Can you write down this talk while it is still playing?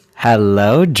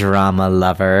Hello, drama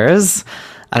lovers.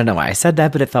 I don't know why I said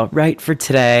that, but it felt right for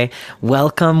today.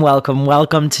 Welcome, welcome,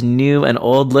 welcome to new and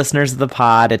old listeners of the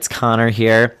pod. It's Connor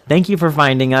here. Thank you for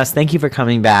finding us. Thank you for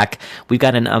coming back. We've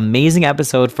got an amazing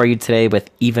episode for you today with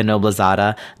Eva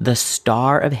Noblezada, the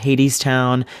star of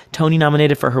Hadestown, Tony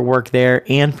nominated for her work there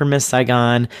and for Miss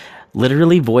Saigon.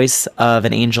 Literally voice of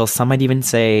an angel. Some might even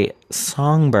say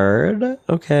songbird.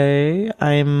 Okay,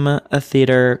 I'm a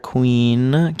theater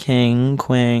queen, king,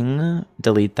 queen.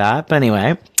 Delete that. But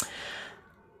anyway,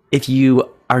 if you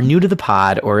are new to the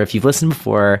pod or if you've listened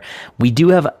before, we do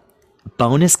have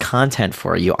bonus content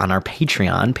for you on our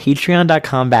Patreon,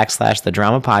 patreon.com/the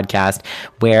drama podcast,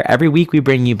 where every week we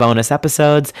bring you bonus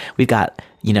episodes. We've got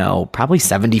probably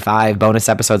 75 bonus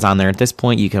episodes on there at this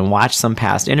point. You can watch some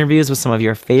past interviews with some of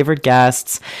your favorite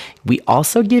guests. We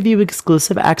also give you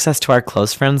exclusive access to our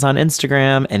close friends on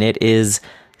Instagram, and it is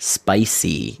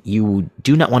spicy. You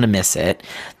do not want to miss it.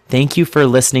 Thank you for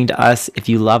listening to us. If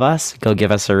you love us, go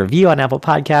give us a review on Apple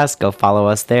Podcasts. Go follow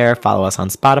us there. Follow us on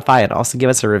Spotify and also give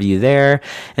us a review there.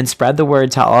 And spread the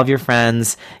word. Tell all of your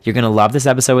friends. You're going to love this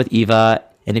episode with Eva.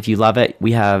 And if you love it,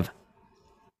 we have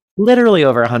literally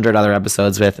over 100 other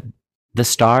episodes with the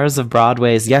stars of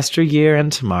Broadway's yesteryear and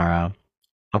tomorrow.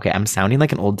 Okay, I'm sounding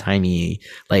like an old-timey,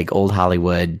 like old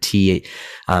Hollywood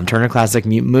Turner Classic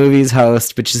Movies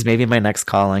host, which is maybe my next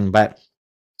calling. But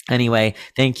anyway,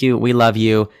 thank you. We love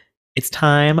you. It's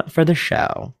time for the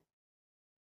show.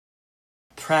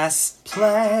 Press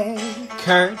play.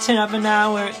 Curtain up an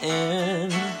hour in.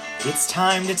 It's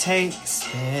time to take a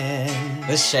spin.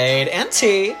 The shade and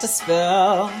tea to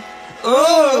spill.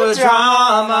 Ooh,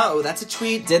 drama. Oh, that's a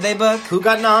tweet. Did they book? Who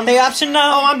got nom? The option no.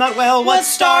 Oh, I'm not well. What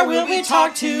star will we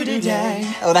talk to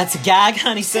today? Oh, that's a gag,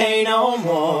 honey. Say no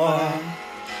more.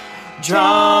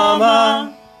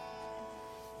 Drama.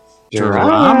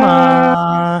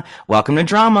 Drama. Welcome to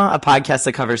Drama, a podcast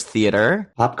that covers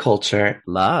theater, pop culture,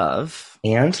 love,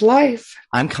 and life.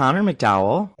 I'm Connor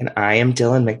McDowell. And I am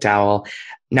Dylan McDowell.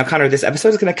 Now, Connor, this episode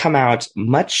is going to come out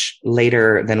much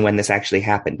later than when this actually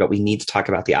happened, but we need to talk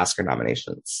about the Oscar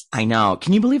nominations. I know.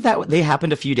 Can you believe that they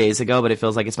happened a few days ago, but it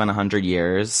feels like it's been 100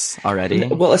 years already?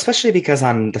 Well, especially because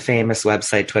on the famous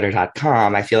website,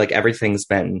 twitter.com, I feel like everything's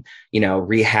been,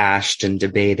 rehashed and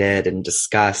debated and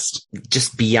discussed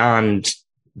just beyond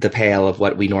the pale of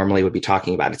what we normally would be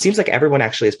talking about. It seems like everyone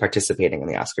actually is participating in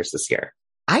the Oscars this year.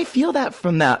 I feel that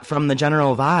from the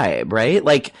general vibe, right?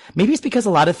 Like maybe it's because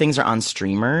a lot of things are on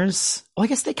streamers. Well, I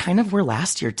guess they kind of were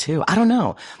last year too. I don't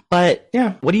know. But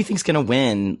yeah, what do you think's going to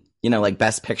win, like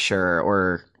Best Picture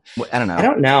or I don't know. I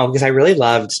don't know because I really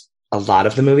loved a lot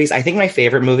of the movies. I think my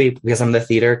favorite movie, because I'm the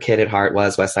theater kid at heart,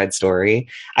 was West Side Story.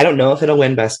 I don't know if it'll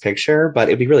win Best Picture, but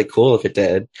it'd be really cool if it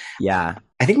did. Yeah.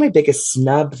 I think my biggest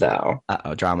snub, though,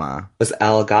 drama, was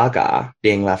Elle Gaga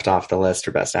being left off the list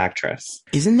for Best Actress.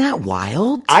 Isn't that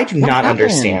wild? I do not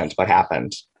understand what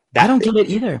happened. I don't get it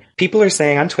either. People are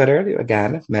saying on Twitter,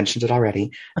 again, I've mentioned it already,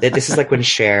 that this is like when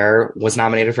Cher was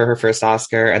nominated for her first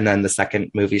Oscar, and then the second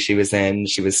movie she was in,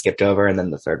 she was skipped over, and then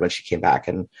the third one she came back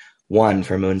and won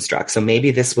for Moonstruck. So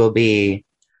maybe this will be...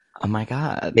 Oh my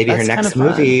God. Maybe her next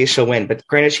movie she'll win. But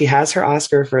granted, she has her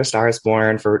Oscar for A Star is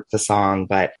Born for the song,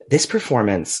 but this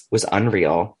performance was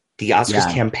unreal. The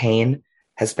Oscars campaign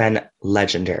has been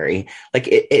legendary. Like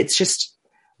it's just,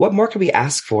 what more could we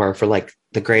ask for like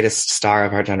the greatest star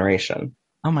of our generation?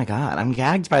 Oh my God. I'm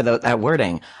gagged by that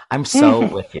wording. I'm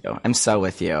so with you. I'm so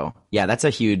with you. Yeah, that's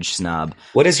a huge snub.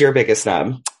 What is your biggest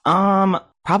snub?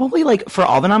 Probably like for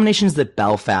all the nominations that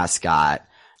Belfast got,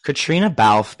 Katrina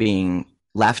Balfe being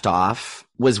left off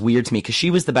was weird to me because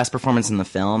she was the best performance in the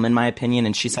film, in my opinion,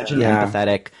 and she's such an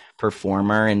empathetic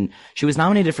performer, and she was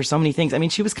nominated for so many things. I mean,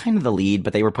 she was kind of the lead,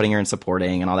 but they were putting her in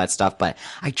supporting and all that stuff, but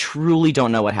I truly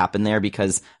don't know what happened there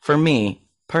because for me,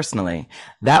 personally,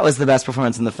 that was the best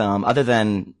performance in the film, other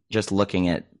than just looking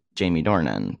at Jamie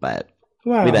Dornan, but...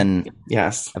 Wow.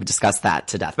 I've discussed that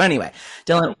to death. But anyway,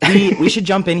 Dylan, we should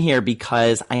jump in here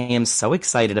because I am so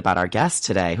excited about our guest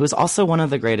today, who is also one of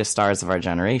the greatest stars of our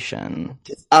generation.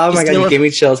 Oh my God, you gave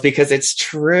me chills because it's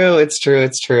true. It's true.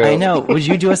 It's true. I know. Would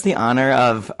you do us the honor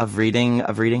of reading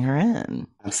her in?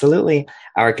 Absolutely.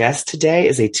 Our guest today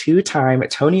is a two-time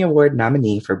Tony Award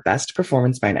nominee for Best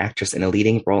Performance by an Actress in a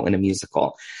Leading Role in a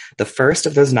Musical. The first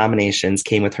of those nominations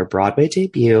came with her Broadway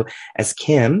debut as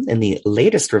Kim in the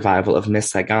latest revival of Miss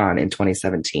Saigon in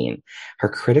 2017. Her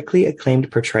critically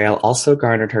acclaimed portrayal also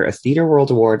garnered her a Theatre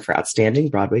World Award for Outstanding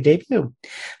Broadway Debut.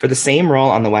 For the same role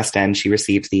on the West End, she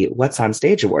received the What's on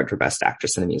Stage Award for Best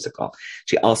Actress in a Musical.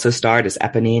 She also starred as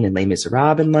Eponine in Les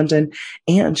Miserables in London,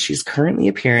 and she's currently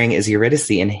appearing as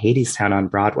Eurydice in Hadestown on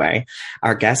Broadway.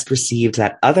 Our guest received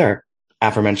that other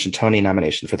aforementioned Tony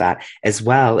nomination for that, as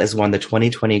well as won the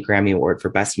 2020 Grammy Award for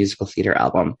Best Musical Theater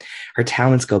Album. Her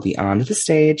talents go beyond the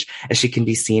stage, as she can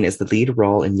be seen as the lead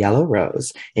role in Yellow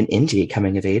Rose, an indie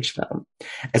coming-of-age film.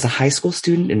 As a high school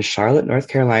student in Charlotte, North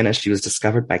Carolina, she was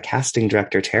discovered by casting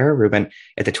director Tara Rubin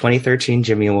at the 2013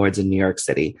 Jimmy Awards in New York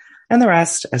City. And the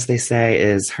rest, as they say,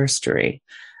 is herstory.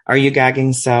 Are you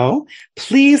gagging so?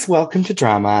 Please welcome to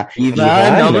drama,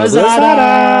 Eva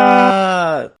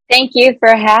Noblezada! Thank you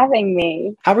for having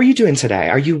me. How are you doing today?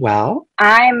 Are you well?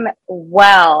 I'm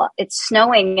well. It's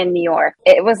snowing in New York.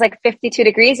 It was like 52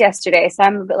 degrees yesterday, so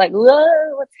I'm a bit like,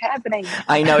 whoa, what's happening?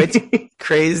 I know, it's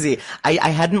crazy. I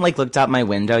hadn't looked out my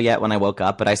window yet when I woke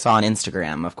up, but I saw on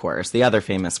Instagram, of course, the other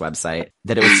famous website,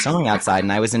 that it was snowing outside,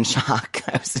 and I was in shock.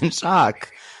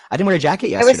 I didn't wear a jacket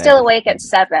yesterday. I was still awake at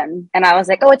 7, and I was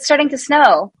like, oh, it's starting to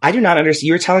snow. I do not understand.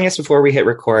 You were telling us before we hit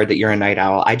record that you're a night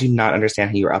owl. I do not understand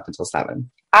how you were up until 7.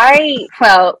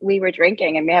 We were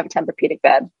drinking, and we have a Tempur-Pedic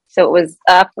bed. So it was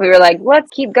up. We were like,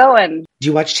 let's keep going. Do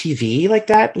you watch TV like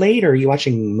that late, or are you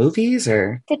watching movies,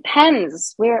 or?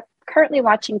 Depends. We're currently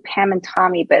watching Pam and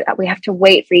Tommy, but we have to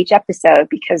wait for each episode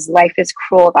because life is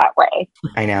cruel that way.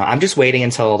 I know. I'm just waiting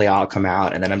until they all come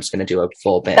out, and then I'm just going to do a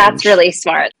full binge. That's really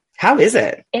smart. How is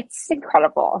it? It's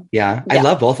incredible. Yeah, I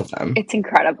love both of them. It's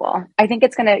incredible. I think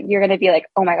you're going to be like,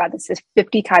 oh my God, this is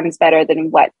 50 times better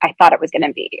than what I thought it was going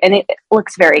to be. And it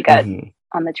looks very good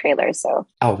on the trailer. So.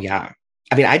 Oh yeah.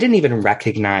 I mean, I didn't even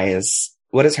recognize,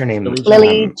 what is her name?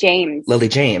 Lily James. Lily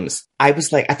James. I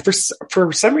was like,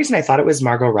 for some reason, I thought it was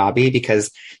Margot Robbie because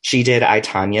she did I,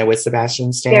 Tonya with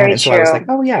Sebastian Stan. Very and so true. I was like,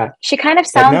 oh yeah. She kind of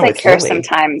sounds like her Lily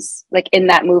sometimes, like in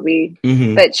that movie.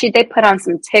 But they put on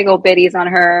some tiggle bitties on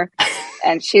her.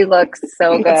 And she looks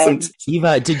so good.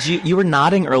 Eva, you were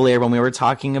nodding earlier when we were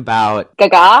talking about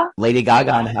Lady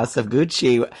Gaga and House of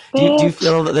Gucci. Do you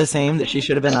feel the same, that she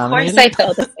should have been nominated? Of course I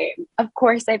feel the same. Of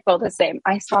course I feel the same.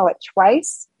 I saw it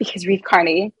twice because Reeve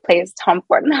Carney plays Tom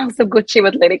Ford in House of Gucci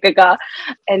with Lady Gaga.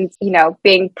 And,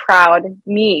 being proud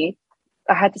me,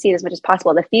 I had to see it as much as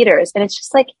possible in the theaters. And it's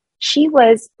just like, she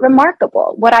was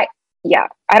remarkable. I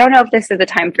don't know if this is the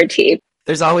time for tea.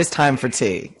 There's always time for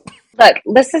tea. Look,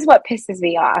 this is what pisses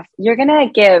me off. You're going to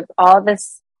give all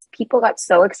this. People got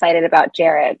so excited about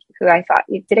Jared, who I thought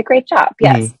you did a great job.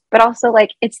 Yes. But also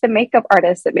it's the makeup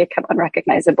artists that make him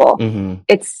unrecognizable.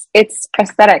 It's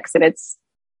prosthetics, and it's,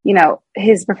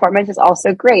 his performance is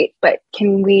also great, but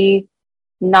can we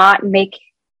not make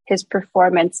his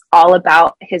performance all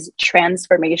about his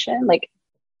transformation? Like,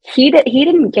 he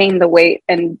didn't gain the weight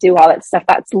and do all that stuff.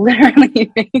 That's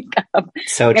literally makeup.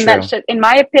 So and true. That should, in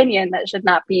my opinion, that should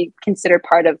not be considered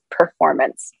part of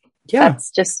performance. Yeah. That's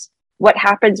just what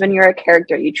happens when you're a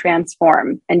character. You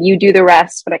transform and you do the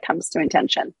rest when it comes to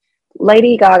intention.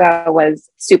 Lady Gaga was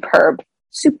superb.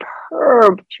 She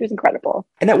was incredible.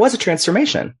 And that was a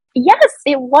transformation. Yes,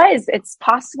 it was. It's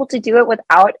possible to do it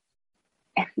without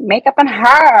makeup on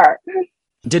her.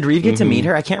 Did Reeve get to meet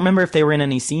her? I can't remember if they were in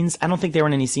any scenes. I don't think they were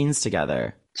in any scenes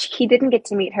together. He didn't get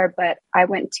to meet her, but I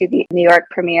went to the New York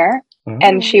premiere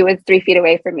and she was 3 feet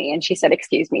away from me and she said,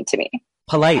 "Excuse me," to me.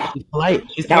 Polite.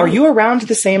 Now, are you around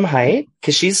the same height?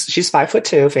 Because she's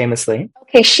 5'2", famously.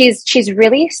 Okay, she's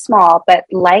really small, but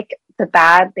like the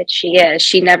bad that she is,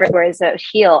 she never wears a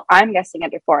heel. I'm guessing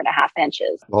under 4.5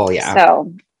 inches. Oh yeah.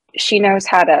 So she knows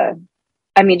how to.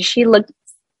 I mean, she looked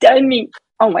stunning.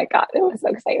 Oh my God, it was so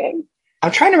exciting.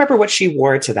 I'm trying to remember what she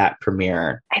wore to that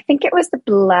premiere. I think it was the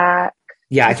black.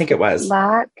 Yeah, I think it was.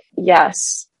 Black,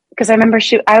 yes. Because I remember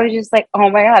I was just like, oh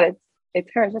my God, it's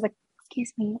her. She was like,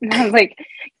 "Excuse me." And I was like,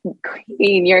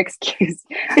 "Queen, you're excused.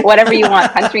 Whatever you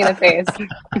want, punch me in the face."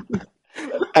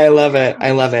 I love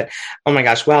it. Oh my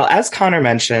gosh. Well, as Connor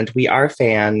mentioned, we are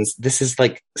fans. This is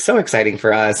so exciting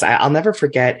for us. I'll never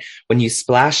forget when you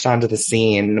splashed onto the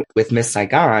scene with Miss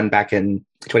Saigon back in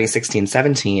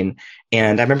 2016-17.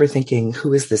 And I remember thinking,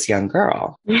 who is this young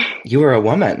girl? You were a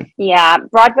woman. Yeah.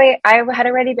 Broadway, I had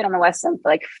already been on the West End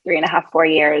for 3.5, 4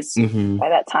 years by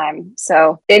that time.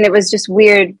 So, and it was just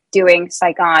weird doing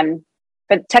Saigon,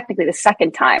 but technically the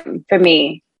second time for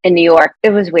me in New York.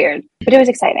 It was weird, but it was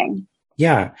exciting.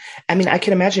 Yeah. I mean, I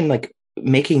can imagine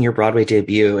making your Broadway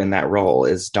debut in that role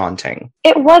is daunting.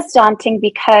 It was daunting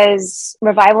because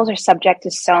revivals are subject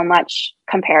to so much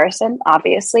comparison,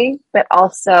 obviously, but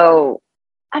also,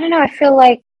 I don't know, I feel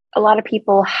like a lot of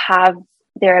people have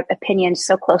their opinions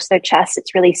so close to their chest.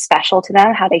 It's really special to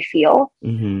them how they feel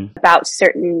about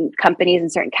certain companies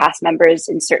and certain cast members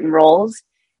in certain roles.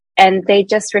 And they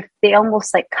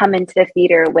almost come into the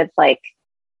theater with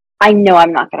I know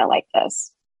I'm not going to like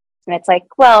this. And it's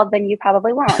well, then you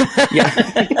probably won't. Yeah.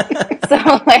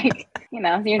 So You're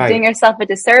Right. doing yourself a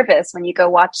disservice when you go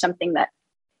watch something that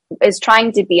is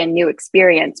trying to be a new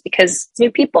experience because it's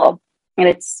new people. And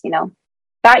it's,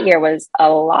 that year was a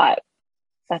lot.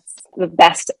 That's the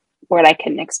best word I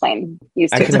can explain.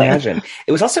 I can imagine.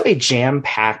 It was also a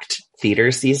jam-packed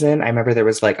theater season. I remember there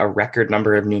was like a record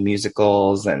number of new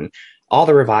musicals and all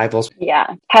the revivals.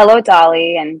 Yeah. Hello,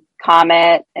 Dolly and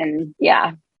Comet and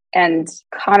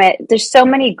Comet. There's so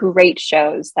many great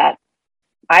shows that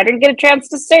I didn't get a chance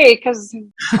to see because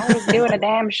I was doing a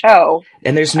damn show.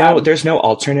 And there's no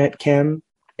alternate Kim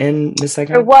in Miss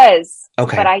Saigon? There was.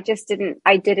 Okay. But I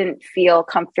didn't feel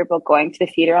comfortable going to the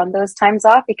theater on those times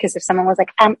off because if someone was like,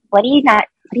 what are you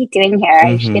doing here?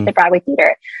 You should be at the Broadway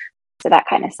theater. So that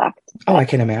kind of sucked. Oh, I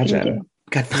can imagine.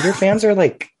 God, theater fans are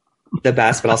like the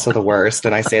best, but also the worst.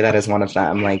 And I say that as one of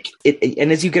them. Like,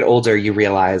 and as you get older, you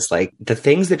realize like the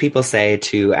things that people say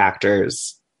to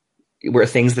actors were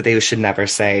things that they should never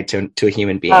say to a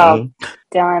human being. Oh,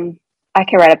 Dylan, I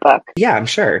could write a book. Yeah, I'm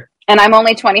sure. And I'm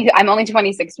only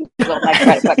 26 years old. And I could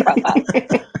write a book about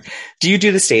that. Do you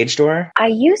do the stage door? I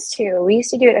used to. We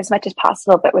used to do it as much as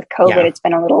possible, but with COVID, It's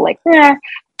been a little like,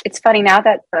 It's funny now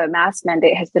that the mask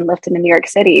mandate has been lifted in New York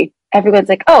City. Everyone's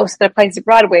like, oh, so they're playing to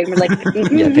Broadway. And we're like,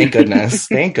 yeah, thank goodness.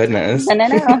 Thank goodness.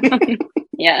 No.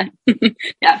 Yeah.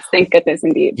 Yes, thank goodness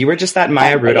indeed. You were just that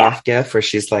Maya Rudolph gif where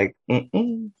she's like,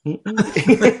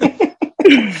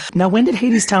 Now, when did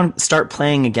Hadestown start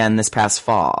playing again this past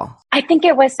fall? I think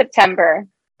it was September.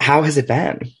 How has it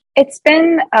been? It's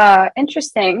been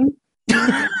interesting.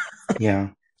 Yeah.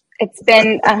 It's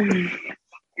been,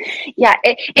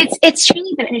 it's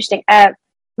really been interesting.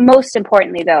 Most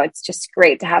importantly, though, it's just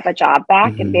great to have a job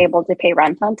back and be able to pay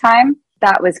rent on time.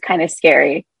 That was kind of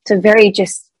scary. So very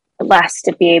just blessed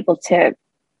to be able to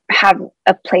have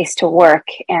a place to work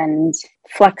and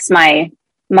flex my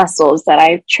muscles that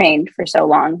I've trained for so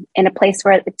long in a place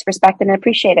where it's respected and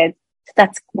appreciated. So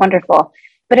that's wonderful.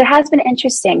 But it has been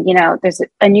interesting. There's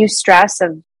a new stress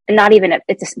of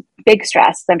it's a big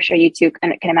stress. I'm sure you two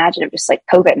can imagine of just like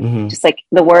COVID, just like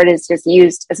the word is just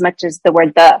used as much as the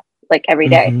word like every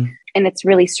day. And it's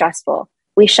really stressful.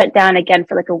 We shut down again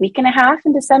for like a week and a half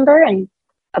in December and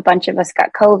a bunch of us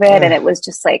got COVID and it was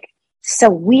just like so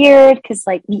weird because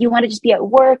like you want to just be at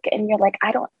work and you're like,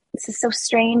 this is so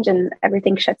strange and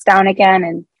everything shuts down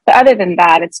again. But other than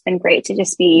that, it's been great to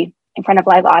just be in front of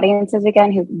live audiences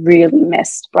again who really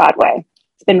missed Broadway.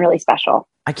 It's been really special.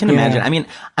 I can imagine. I mean,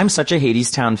 I'm such a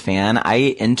Hadestown fan. I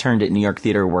interned at New York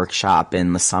Theater Workshop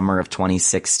in the summer of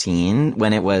 2016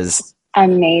 when it was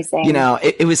amazing.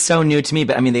 It was so new to me,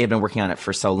 but I mean, they had been working on it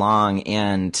for so long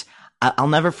and I'll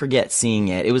never forget seeing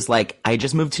it. It was like, I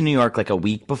just moved to New York like a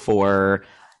week before.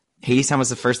 Hadestown was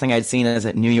the first thing I'd seen as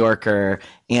a New Yorker.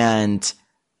 And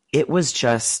it was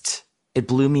just, it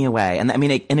blew me away. And I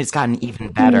mean, and it's gotten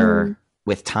even better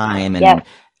with time and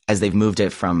as they've moved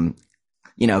it from,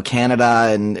 Canada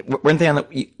and weren't they on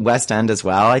the West End as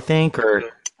well, I think? Or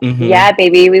Yeah,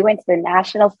 baby. We went to the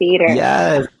National Theater.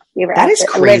 Yes. We were that is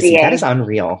crazy. Olivier. That is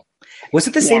unreal. Was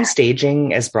it the same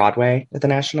staging as Broadway at the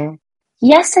National?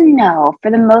 Yes and no.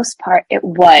 For the most part, it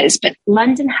was. But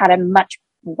London had a much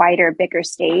wider, bigger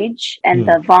stage. And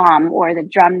the vom, or the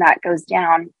drum that goes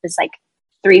down, was like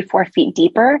 3-4 feet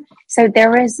deeper. So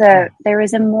there is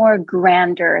a more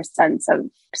grander sense of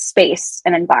space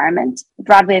and environment.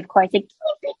 Broadway, of course,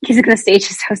 because the stage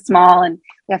is so small and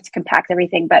we have to compact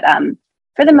everything. But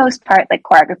for the most part, like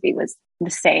choreography was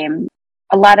the same.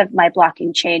 A lot of my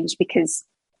blocking changed because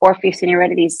Orpheus and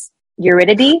Eurydice,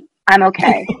 I'm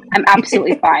okay. I'm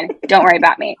absolutely fine. Don't worry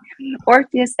about me.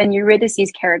 Orpheus and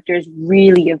Eurydice's characters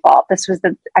really evolved. This was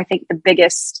I think the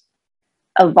biggest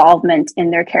involvement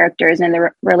in their characters and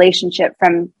their relationship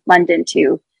from London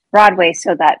to Broadway.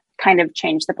 So that kind of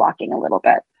changed the blocking a little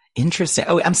bit. Interesting.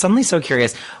 Oh, I'm suddenly so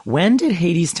curious. When did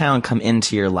Hadestown come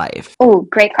into your life? Oh,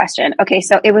 great question. Okay.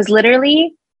 So it was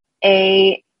literally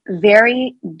a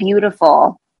very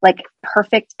beautiful, like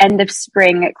perfect end of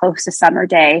spring, close to summer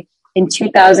day in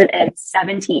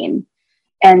 2017.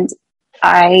 And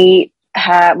I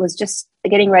was just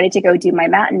getting ready to go do my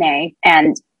matinee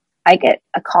and I get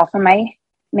a call from my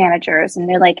managers and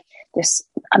they're like, this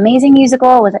amazing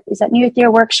musical is at New York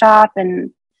Theater Workshop.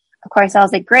 And of course I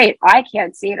was like, great, I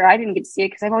can't see it or I didn't get to see it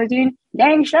because I'm always doing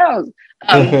dang shows.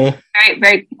 Very,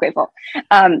 very grateful.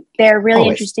 They're really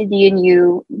interested in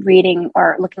you reading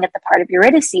or looking at the part of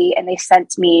Eurydice, and they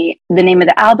sent me the name of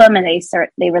the album and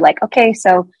they were like, okay,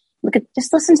 so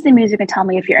just listen to the music and tell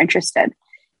me if you're interested.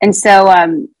 And so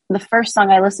the first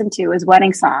song I listened to was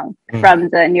Wedding Song from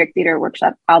the New York Theater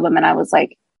Workshop album. And I was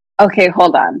like, okay,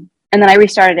 hold on. And then I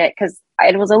restarted it because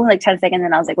it was only like 10 seconds.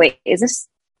 And I was like, wait, is this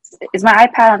is my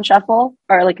iPad on shuffle,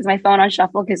 or like is my phone on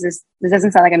shuffle? Because this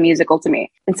doesn't sound like a musical to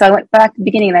me. And so I went back to the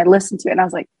beginning and I listened to it and I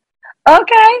was like,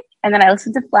 okay. And then I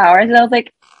listened to Flowers and I was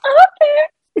like,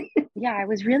 okay. Yeah, I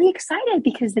was really excited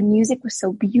because the music was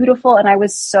so beautiful and I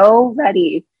was so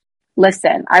ready.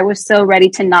 Listen, I was so ready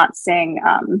to not sing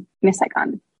Miss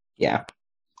Saigon. Yeah.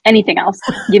 Anything else?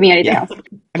 Give me anything else.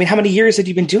 I mean, how many years had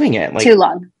you been doing it? Like, too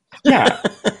long. Yeah.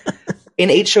 In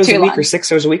 8 shows a week or 6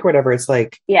 shows a week or whatever, it's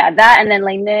like... Yeah, that and then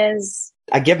Les Mis.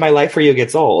 I Give My Life For You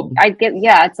gets old.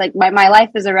 It's like my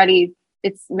life is already,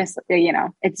 it's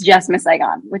it's just Miss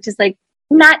Saigon, which is like,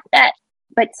 not that.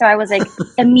 But so I was like,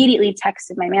 immediately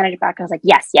texted my manager back. I was like,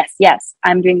 yes,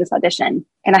 I'm doing this audition.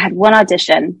 And I had one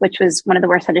audition, which was one of the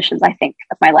worst auditions, I think,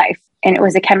 of my life. And it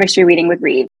was a chemistry reading with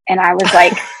Reeve. And I was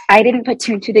like, I didn't put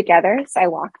 2 and 2 together. So I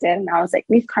walked in and I was like,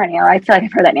 Reeve Carneal. I feel like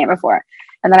I've heard that name before.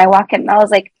 And then I walk in and I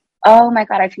was like, oh my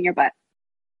God, I've seen your butt.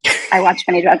 I watched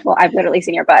Penny Dreadful. I've literally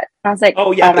seen your butt. And I was like,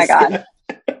 oh my God.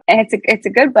 And it's a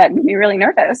good butt. It made me really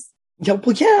nervous. Yeah,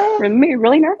 well, yeah. It made me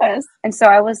really nervous. And so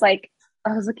I was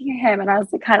looking at him and I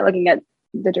was like, kind of looking at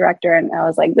the director and I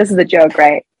was like, this is a joke,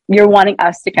 right? You're wanting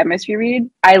us to chemistry read?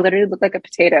 I literally look like a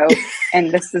potato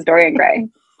and this is Dorian Gray.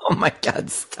 Oh my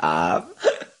God, stop.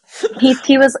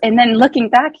 He was, and then looking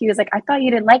back, he was like, I thought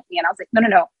you didn't like me. And I was like,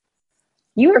 no.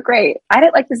 You were great. I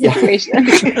didn't like the situation.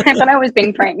 I thought I was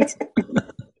being pranked.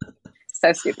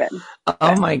 So stupid.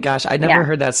 Oh my gosh. I never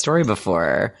heard that story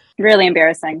before. Really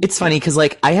embarrassing. It's funny because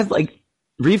like I have like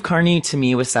Reeve Carney to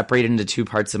me was separated into 2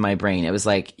 parts of my brain. It was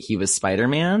like he was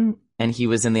Spider-Man and he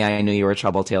was in the I Knew You Were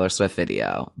Trouble Taylor Swift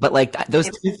video. But like those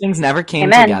 2 things never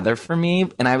came together for me.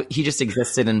 And he just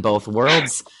existed in both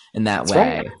worlds in that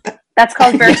way. Right. That's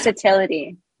called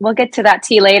versatility. We'll get to that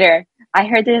tea later. I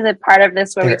heard there's a part of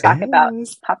this where we talk about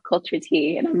pop culture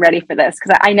tea, and I'm ready for this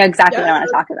because I know exactly what I want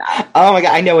to talk about. Oh my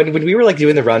God, I know. When we were like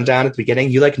doing the rundown at the beginning,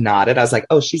 you like nodded. I was like,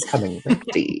 oh, she's coming with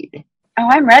tea. Oh,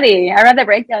 I'm ready. I read the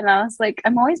breakdown and I was like,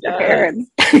 I'm always prepared.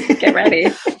 Get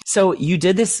ready. So you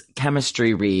did this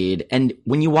chemistry read, and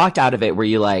when you walked out of it, were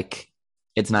you like,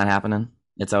 it's not happening?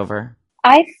 It's over?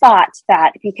 I thought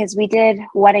that because we did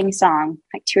Wedding Song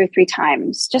like 2 or 3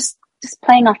 times, just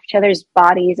playing off each other's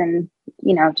bodies and,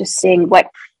 just seeing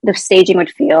what the staging would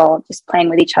feel, just playing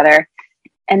with each other.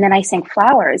 And then I sang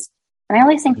Flowers, and I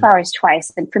only sang Flowers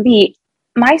twice. And for me,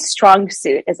 my strong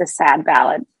suit is a sad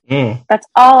ballad. That's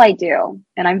all I do.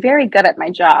 And I'm very good at my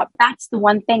job. That's the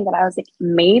one thing that I was like,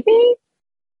 maybe.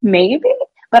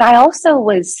 But I also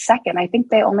was second. I think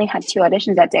they only had 2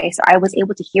 auditions that day. So I was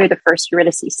able to hear the first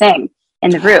Eurydice sing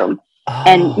in the room. Oh.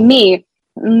 And me,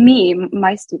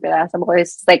 my stupid ass, I'm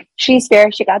always like, she's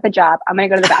fierce. She got the job. I'm going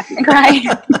to go to the bathroom and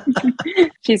cry.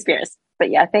 She's fierce.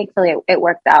 But yeah, thankfully it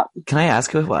worked out. Can I ask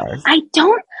who it was?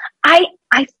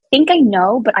 I think I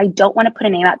know, but I don't want to put a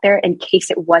name out there in case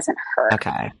it wasn't her.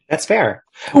 Okay. That's fair.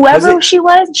 Whoever she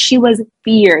was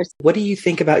fierce. What do you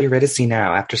think about Eurydice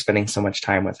now after spending so much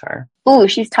time with her? Ooh,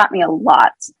 she's taught me a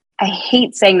lot. I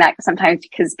hate saying that sometimes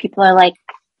because people are like,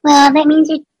 well, that means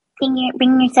you're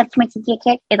bringing yourself too much into your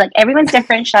kick. It's like, everyone's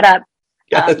different. Shut up.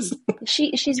 Yes.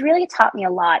 She's really taught me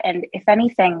a lot. And if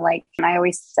anything, like, and I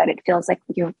always said, it feels like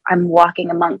I'm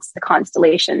walking amongst the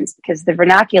constellations because the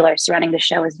vernacular surrounding the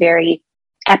show is very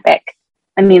epic.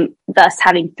 I mean, thus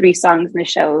having 3 songs in the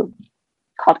show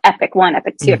called Epic 1,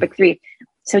 Epic 2, Epic 3.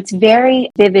 So it's very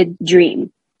vivid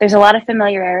dream. There's a lot of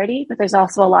familiarity, but there's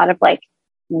also a lot of like,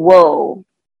 whoa,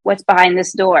 what's behind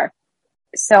this door?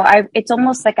 So it's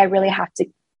almost like I really have to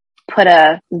put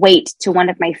a weight to one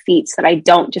of my feet so that I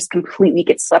don't just completely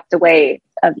get swept away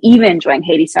of even enjoying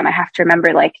Hadestown. I have to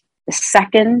remember, like, the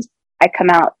second I come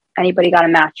out, anybody got a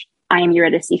match, I am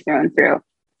Eurydice through and through.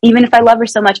 Even if I love her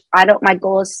so much, my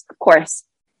goal is, of course,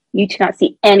 you to not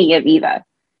see any of Eva.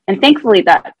 And thankfully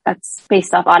that's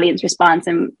based off audience response.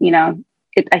 And,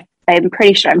 I'm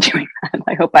pretty sure I'm doing that.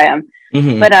 I hope I am.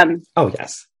 Mm-hmm. But, oh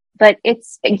yes. But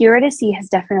Eurydice has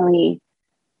definitely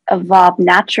evolved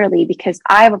naturally because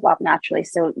I've evolved naturally.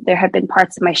 So there have been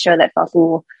parts of my show that felt a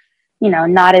little,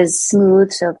 not as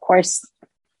smooth. So of course,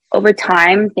 over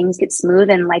time, things get smooth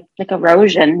and like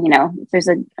erosion, there's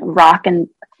a rock, and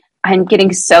I'm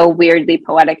getting so weirdly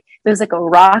poetic. There's like a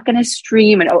rock and a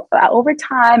stream, and over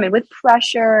time and with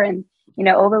pressure and,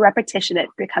 over repetition, it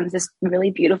becomes this really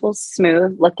beautiful,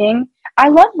 smooth looking. I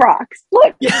love rocks.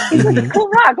 Look, it's like a cool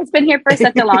rock. It's been here for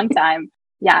such a long time.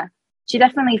 Yeah. She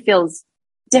definitely feels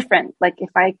different. Like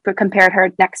if I compared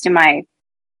her next to my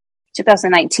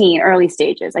 2019 early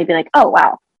stages, I'd be like, oh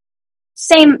wow,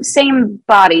 same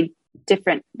body,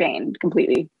 different vein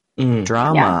completely.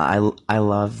 Drama. Yeah. I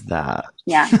love that.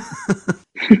 Yeah.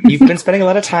 You've been spending a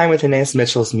lot of time with Anais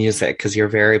Mitchell's music because you're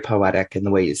very poetic in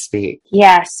the way you speak.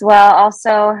 Yes. Well,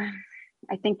 also,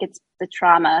 I think it's the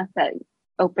trauma that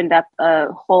opened up a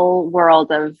whole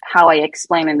world of how I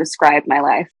explain and describe my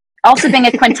life. Also, being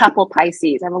a quintuple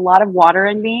Pisces, I have a lot of water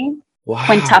in me. Wow.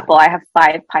 Quintuple, I have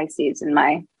 5 Pisces in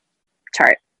my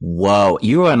chart. Whoa,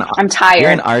 I'm tired. You're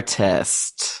an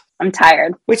artist. I'm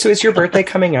tired. Wait, so is your birthday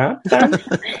coming up then?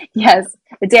 Yes,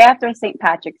 the day after St.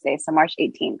 Patrick's Day, so March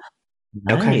 18th.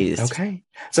 Nice. Okay.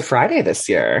 It's a Friday this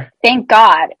year. Thank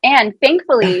God. And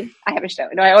thankfully, I have a show.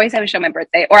 No, I always have a show on my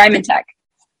birthday, or I'm in tech.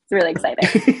 It's really exciting.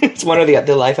 It's one or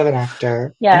the life of an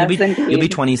actor. Yes, You'll be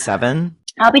 27?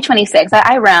 I'll be 26.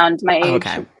 I round my age.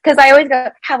 Okay. Because I always go,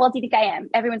 how old do you think I am?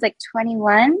 Everyone's like,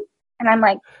 21? And I'm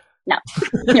like, no,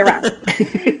 you're wrong.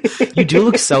 You do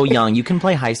look so young. You can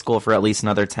play high school for at least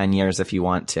another 10 years if you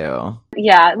want to.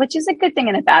 Yeah, which is a good thing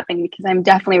and a bad thing because I'm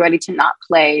definitely ready to not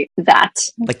play that.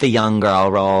 Like the young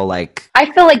girl role, like...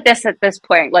 I feel like this at this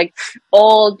point, like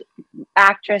old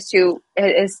actress who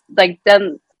is like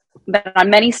done on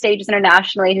many stages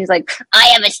internationally, who's like, I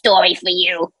have a story for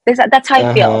you. That's how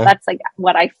I feel. That's like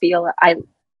what I feel.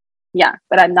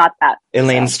 But I'm not that.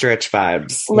 Elaine Stritch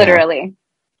vibes. Literally.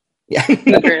 Yeah.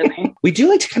 Literally. We do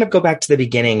like to kind of go back to the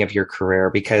beginning of your career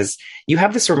because you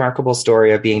have this remarkable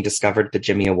story of being discovered at the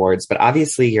Jimmy Awards, but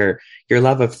obviously your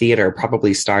love of theater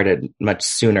probably started much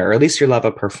sooner, or at least your love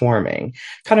of performing.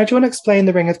 Connor, do you want to explain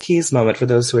the Ring of Keys moment for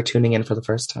those who are tuning in for the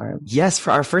first time? Yes,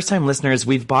 for our first-time listeners,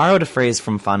 we've borrowed a phrase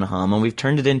from Fun Home, and we've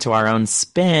turned it into our own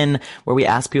spin, where we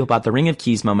ask people about the Ring of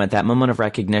Keys moment, that moment of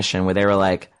recognition where they were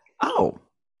like, oh,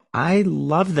 I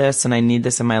love this and I need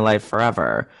this in my life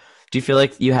forever. Do you feel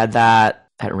like you had that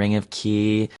Ring of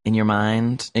Key in your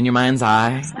mind's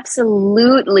eye?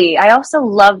 Absolutely. I also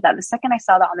love that. The second I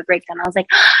saw that on the breakdown, I was like,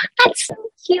 oh, that's so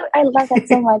cute. I love that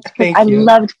so much. I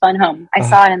loved Fun Home. I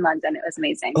saw it in London. It was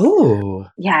amazing. Oh.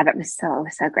 Yeah, that was so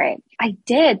great. I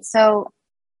did. So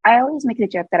I always make the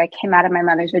joke that I came out of my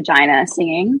mother's vagina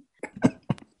singing.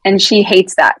 And she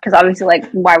hates that because obviously, like,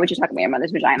 why would you talk about your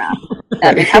mother's vagina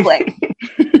in public?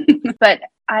 But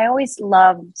I always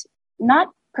loved not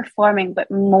performing,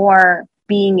 but more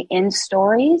being in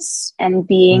stories and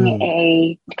being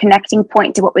a connecting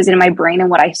point to what was in my brain and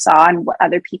what I saw and what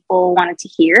other people wanted to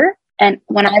hear. And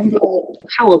when I was,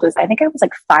 how old was I? I think I was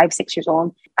like 5, 6 years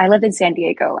old. I lived in San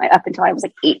Diego up until I was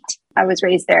like 8. I was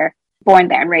raised there, born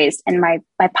there and raised. And my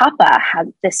papa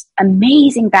had this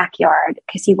amazing backyard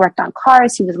because he worked on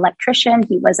cars. He was an electrician.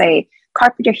 He was a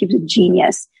carpenter. He was a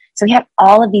genius. So he had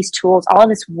all of these tools, all of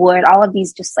this wood, all of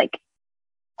these just like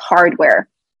hardware.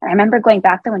 And I remember going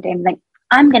back there one day and being like,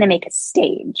 I'm going to make a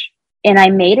stage. And I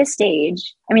made a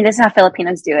stage. I mean, this is how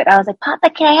Filipinos do it. I was like,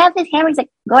 Papa, can I have this hammer? He's like,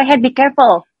 go ahead, be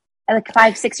careful. At like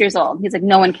 5, 6 years old. He's like,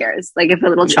 no one cares. Like if a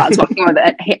little child's walking with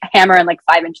a hammer and like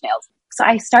 5-inch nails. So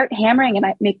I start hammering and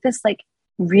I make this like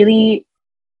really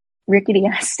rickety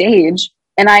stage.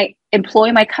 And I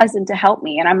employ my cousin to help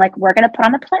me. And I'm like, we're going to put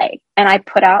on a play. And I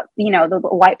put out, the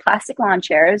white plastic lawn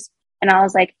chairs. And I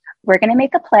was like, we're going to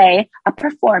make a play, a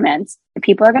performance. The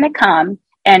people are going to come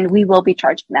and we will be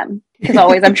charging them. Because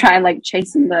always I'm trying like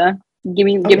chasing give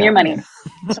me your money.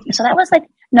 So that was like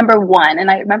number 1. And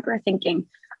I remember thinking,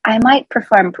 I might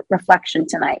perform Reflection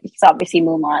tonight because obviously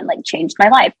Mulan like changed my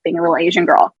life being a real Asian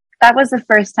girl. That was the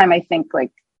first time I think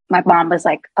like my mom was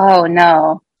like, oh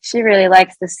no, she really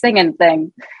likes the singing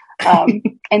thing. And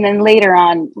then later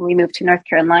on, when we moved to North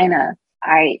Carolina,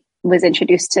 I was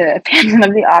introduced to Phantom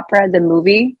of the Opera, the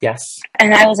movie. Yes.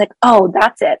 And I was like, oh,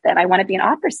 that's it. Then I want to be an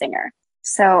opera singer.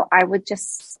 So I would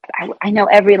I know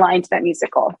every line to that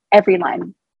musical, every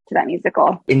line to that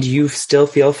musical. And you still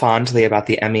feel fondly about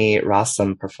the Emmy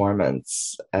Rossum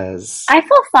performance as... I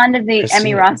feel fond of the Christine.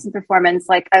 Emmy Rossum performance.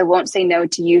 Like, I won't say no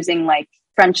to using like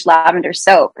French lavender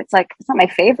soap. It's like, it's not my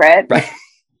favorite, right.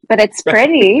 But it's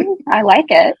pretty. I like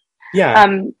it. Yeah.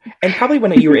 And probably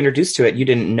when you were introduced to it, you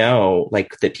didn't know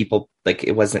like that people, like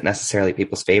it wasn't necessarily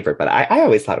people's favorite, but I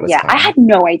always thought it was fun. I had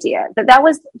no idea that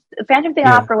was Phantom of the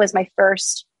Opera was my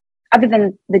first, other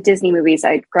than the Disney movies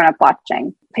I'd grown up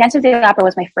watching. Phantom of the Opera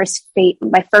was my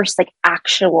first like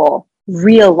actual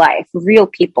real life, real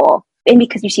people. And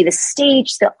because you see the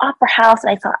stage, the opera house,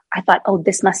 and I thought, oh,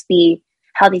 this must be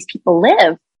how these people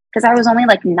live. Because I was only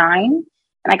like 9 and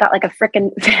I got like a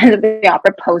freaking Phantom of the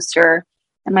Opera poster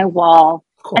on my wall.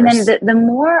 And then the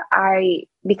more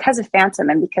because of Phantom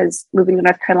and because moving to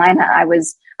North Carolina, I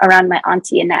was around my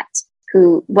auntie Annette,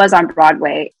 who was on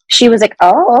Broadway. She was like,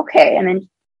 oh, okay. And then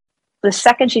the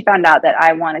second she found out that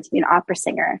I wanted to be an opera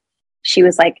singer, she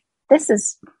was like, this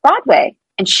is Broadway.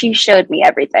 And she showed me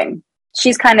everything.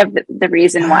 She's kind of the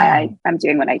reason why I'm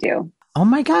doing what I do. Oh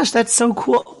my gosh, that's so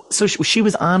cool. So she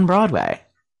was on Broadway.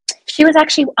 She was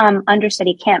actually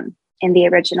understudy Kim in the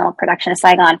original production of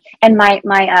Saigon, and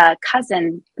my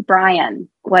cousin Brian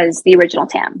was the original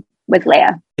Tam with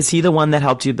Leia. Is he the one that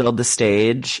helped you build the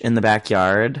stage in the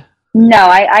backyard? No,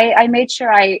 I made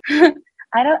sure I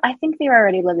I think they were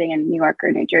already living in New York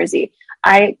or New Jersey.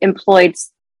 I employed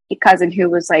a cousin who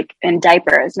was like in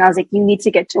diapers, and I was like, you need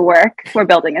to get to work. We're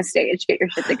building a stage. Get your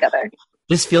shit together.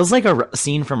 This feels like a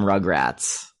scene from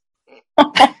Rugrats.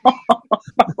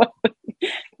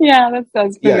 Yeah, that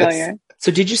sounds familiar. Yes.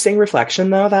 So did you sing Reflection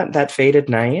though, that faded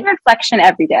night? Reflection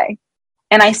every day.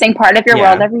 And I sang Part of Your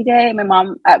World every day. My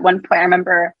mom, at one point, I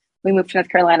remember we moved to North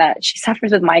Carolina. She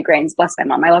suffers with migraines. Bless my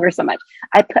mom. I love her so much.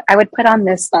 I would put on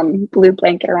this blue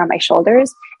blanket around my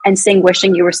shoulders and sing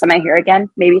Wishing You Were Somewhere Here Again,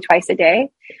 maybe twice a day.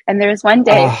 And there was one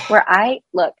day where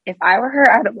if I were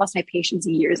her, I would have lost my patience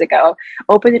years ago.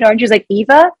 Opened the door and she was like,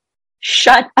 Eva,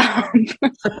 shut up.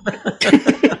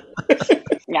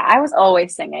 Yeah, I was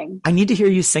always singing. I need to hear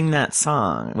you sing that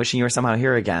song, Wishing You Were Somehow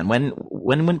Here Again.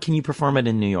 When can you perform it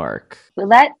in New York?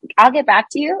 I'll get back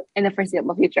to you in the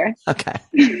foreseeable future. Okay.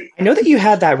 I know that you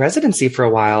had that residency for a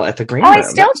while at the Green Room. I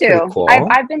still That's do. Cool.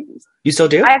 You still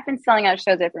do? I've been selling out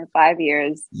shows there for 5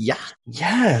 years. Yeah.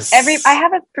 Yes. I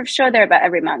have a show there about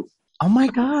every month. Oh my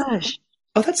gosh.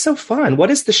 Oh, that's so fun.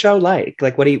 What is the show like?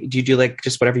 Like, what do you do? Like,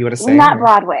 just whatever you want to say? Not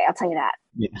Broadway, I'll tell you that.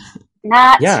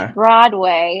 Yeah.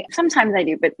 Broadway. Sometimes I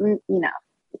do, but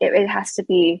it has to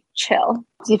be chill.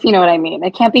 If you know what I mean.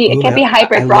 It can't be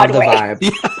hyper Broadway. Love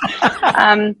the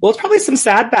vibe. Well, it's probably some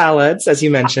sad ballads, as you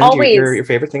mentioned. Always. Your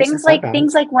favorite things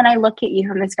things like When I Look at You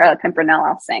from the Scarlet Pimpernel,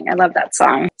 I'll sing. I love that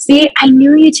song. See, I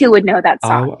knew you two would know that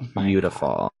song. Oh,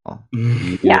 beautiful.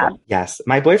 Yeah. Yes.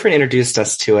 My boyfriend introduced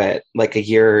us to it like a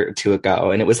year or two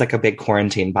ago, and it was like a big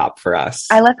quarantine bop for us.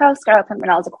 I love how Scarlet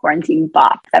Pimpernel is a quarantine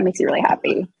bop. That makes you really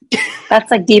happy. That's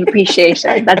like deep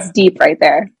appreciation. That's deep right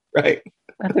there. Right.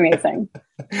 That's amazing.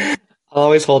 I'll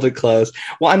always hold it close.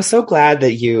 Well, I'm so glad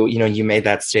that you made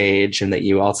that stage and that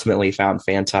you ultimately found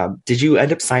Phantom. Did you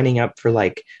end up signing up for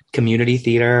like community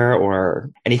theater or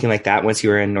anything like that once you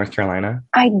were in North Carolina?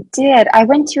 I did. I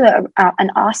went to an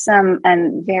awesome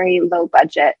and very low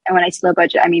budget. And when I say low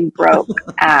budget, I mean broke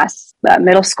ass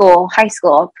middle school, high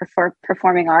school for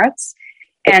performing arts.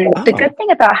 And the good thing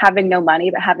about having no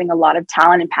money, but having a lot of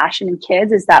talent and passion in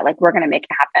kids is that like, we're going to make it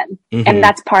happen. Mm-hmm. And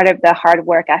that's part of the hard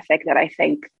work ethic that I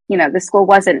think, the school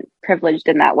wasn't privileged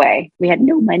in that way. We had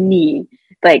no money,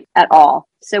 like at all.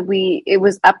 So it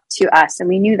was up to us and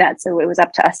we knew that. So it was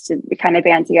up to us to kind of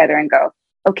band together and go,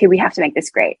 okay, we have to make this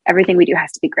great. Everything we do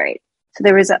has to be great. So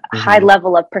there was a high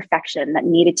level of perfection that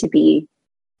needed to be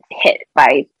hit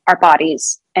by our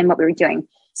bodies and what we were doing.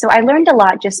 So I learned a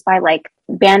lot just by like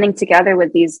banding together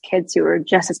with these kids who were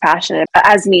just as passionate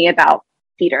as me about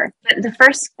theater. The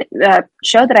first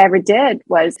show that I ever did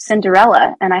was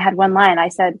Cinderella. And I had one line. I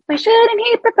said, why shouldn't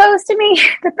he propose to me?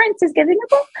 The prince is giving a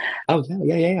ball. Oh,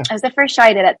 yeah. It was the first show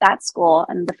I did at that school.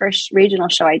 And the first regional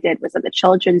show I did was at the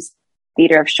Children's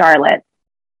Theater of Charlotte.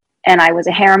 And I was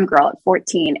a harem girl at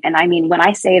 14. And I mean, when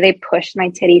I say they pushed my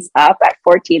titties up at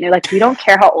 14, they're like, we don't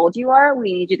care how old you are.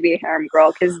 We need you to be a harem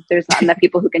girl because there's not enough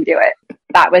people who can do it.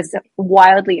 That was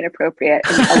wildly inappropriate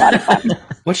and a lot of fun.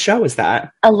 What show was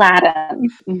that? Aladdin.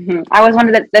 Mm-hmm. I was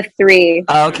one of the three.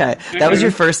 Oh, okay. That was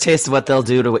your first taste of what they'll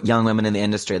do to young women in the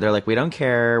industry. They're like, we don't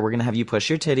care. We're going to have you push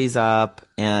your titties up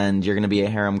and you're going to be a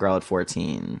harem girl at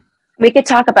 14. We could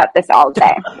talk about this all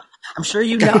day. I'm sure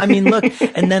you know. I mean, look,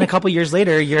 and then a couple years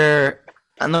later, you're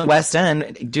on the West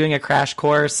End doing a crash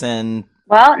course and...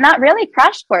 Well, not really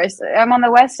crash course. I'm on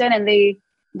the West End and they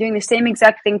doing the same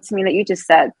exact thing to me that you just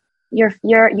said. You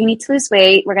need to lose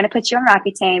weight. We're going to put you on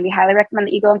Roaccutane. We highly recommend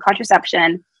that you go on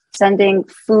contraception. Sending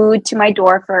food to my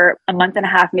door for a month and a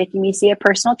half, making me see a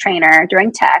personal trainer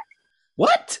during tech.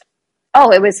 What?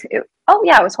 Oh, it was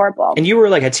horrible. And you were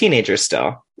like a teenager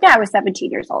still? Yeah, I was 17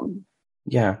 years old.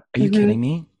 Yeah. Are you kidding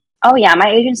me? Oh, yeah. My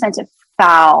agent sent a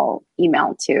foul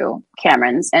email to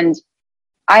Cameron's. And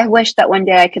I wish that one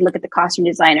day I could look at the costume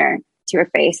designer to her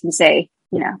face and say,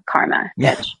 karma,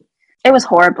 bitch. It was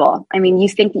horrible. I mean, you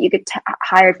think that you get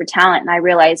hired for talent. And I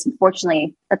realized,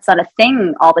 unfortunately, that's not a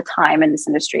thing all the time in this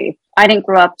industry. I didn't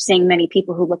grow up seeing many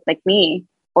people who looked like me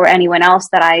or anyone else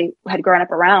that I had grown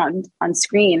up around on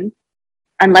screen,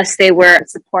 unless they were a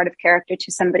supportive character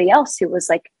to somebody else who was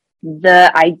like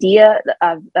the idea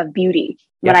of beauty.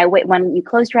 Yeah. When you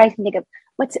close your eyes and think of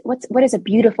what does a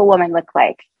beautiful woman look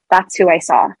like? That's who I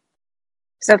saw.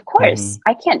 So of course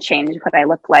I can't change what I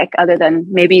look like other than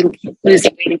maybe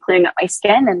losing weight and clearing up my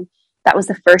skin. And that was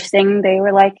the first thing they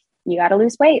were like, you got to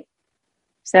lose weight.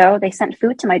 So they sent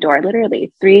food to my door,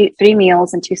 literally three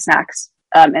meals and two snacks,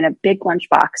 in a big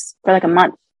lunchbox for like a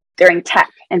month during tech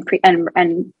and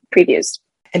previews.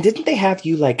 And didn't they have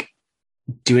you like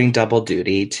doing double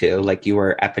duty too? Like you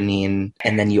were Eponine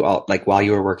and then you all like while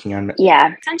you were working on.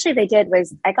 Yeah. Essentially they did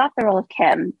was I got the role of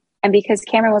Kim, and because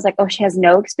Cameron was like, oh, she has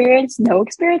no experience.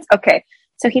 Okay.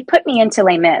 So he put me into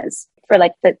Les Mis for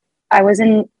like I was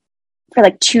in for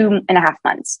like 2.5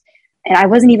 months, and I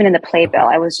wasn't even in the playbill.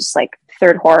 I was just like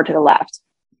third whore to the left.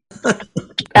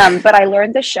 But I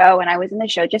learned the show, and I was in the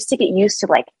show just to get used to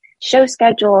like show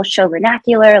schedule, show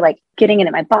vernacular, like getting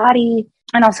into my body.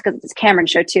 And also because it's Cameron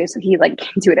show too. So he like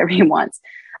can do whatever he wants.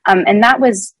 And that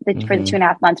was for the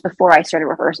 2.5 months before I started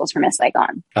rehearsals for Miss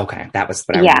Saigon. Okay. That was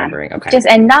what I'm remembering. Okay.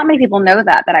 And not many people know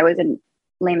that I was in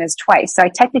Les Mis twice. So I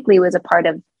technically was a part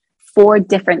of 4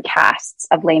 different casts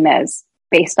of Les Mis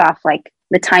based off like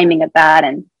the timing of that.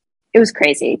 And it was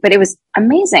crazy, but it was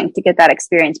amazing to get that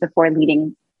experience before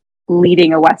leading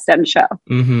a West End show.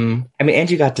 Mm-hmm. I mean, and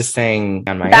you got to sing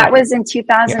on my That own. was in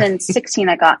 2016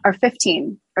 I got, or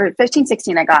 15,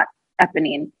 16 I got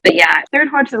Eponine. But yeah, Third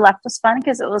Whore to the Left was fun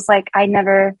because it was like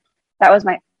that was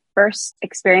my first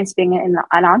experience being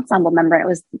an ensemble member. It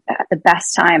was the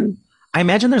best time. I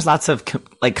imagine there's lots of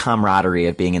like camaraderie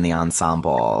of being in the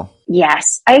ensemble.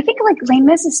 Yes. I think like Les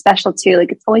Mis is special too.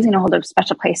 Like it's always going to hold a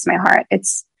special place in my heart.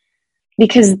 It's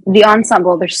because the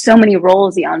ensemble, there's so many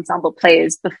roles the ensemble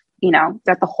plays,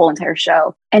 throughout the whole entire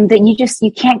show. And then you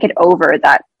can't get over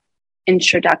that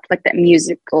like that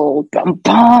musical bum,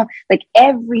 bum. Like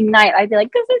every night I'd be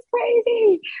like, this is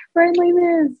crazy. We're in Les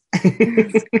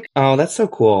Mis. Oh, that's so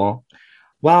cool.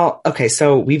 Well, okay.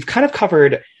 So we've kind of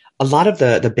covered a lot of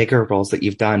the bigger roles that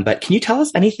you've done, but can you tell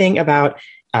us anything about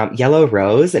Yellow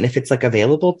Rose and if it's like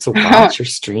available to watch or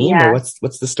stream or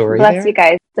what's the story Bless there? you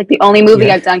guys. It's like the only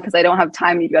movie I've done because I don't have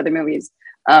time to do other movies.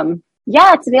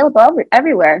 It's available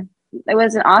everywhere. It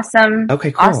was an awesome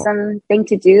thing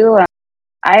to do.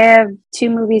 I have 2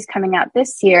 movies coming out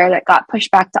this year that got pushed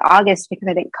back to August because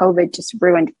I think COVID just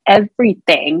ruined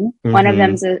everything. Mm-hmm. One of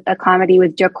them's a comedy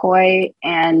with Jo Koy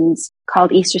and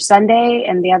called Easter Sunday,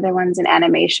 and the other one's an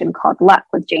animation called Luck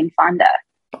with Jane Fonda.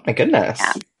 Oh my goodness.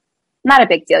 Yeah. Not a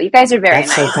big deal. You guys are very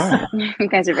nice. So fun. You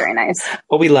guys are very nice.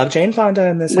 Well, we love Jane Fonda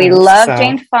in this. We love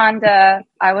Jane Fonda.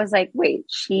 I was like, wait,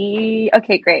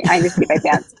 okay, great. I just see my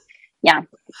pants. Yeah.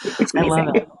 It's amazing. I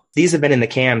love it. These have been in the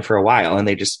can for a while, and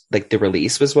they just like the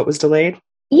release was what was delayed.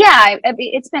 Yeah,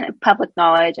 it's been public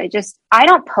knowledge. I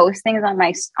don't post things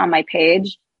on my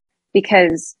page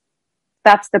because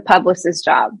that's the publicist's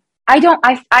job.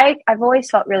 I've always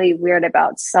felt really weird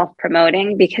about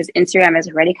self-promoting because Instagram is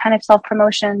already kind of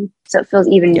self-promotion. So it feels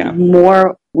even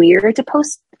more weird to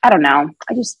post. I don't know.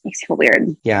 It just makes me feel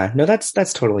weird. Yeah, no, that's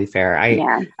totally fair.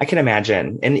 I can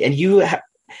imagine. And you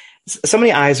so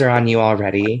many eyes are on you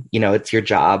already. It's your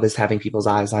job is having people's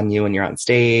eyes on you when you're on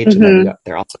stage, and then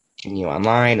they're also watching you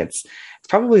online. It's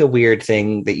probably a weird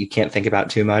thing that you can't think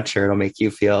about too much, or it'll make you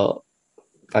feel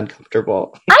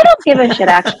uncomfortable. I don't give a shit,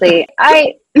 actually.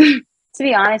 To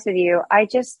be honest with you, I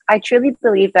truly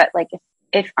believe that like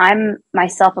if I'm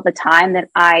myself all the time, that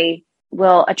I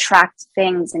will attract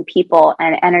things and people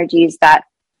and energies that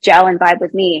gel and vibe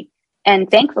with me. And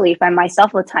thankfully, if I'm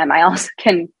myself all the time, I also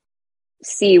can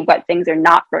see what things are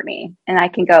not for me, and I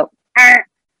can go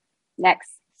next.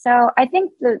 So I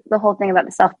think the whole thing about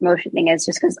the self-promotion thing is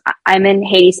just because I'm in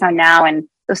Hadestown now, and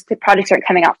those projects aren't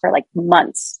coming out for like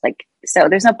months. Like, so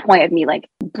there's no point of me like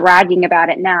bragging about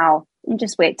it now, and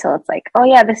just wait till it's like, oh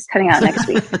yeah, this is coming out next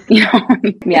week.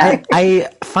 Yeah. I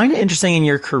find it interesting in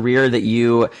your career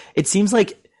that it seems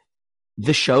like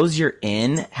the shows you're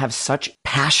in have such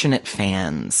passionate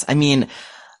fans. I mean,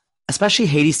 especially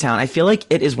Hadestown, I feel like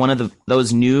it is one of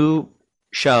those new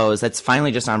shows that's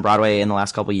finally just on Broadway in the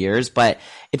last couple of years, but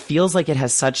it feels like it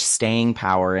has such staying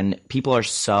power and people are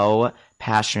so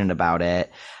passionate about it.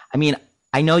 I mean,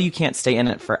 I know you can't stay in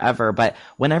it forever, but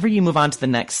whenever you move on to the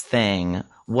next thing,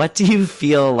 what do you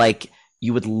feel like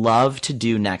you would love to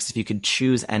do next if you could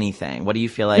choose anything? What do you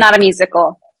feel like? Not a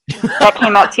musical. That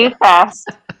came out too fast.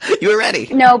 You were ready.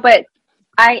 No, but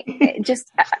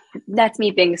that's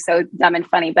me being so dumb and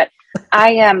funny, but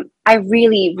I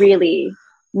really, really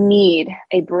need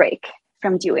a break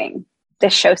from doing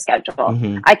this show schedule.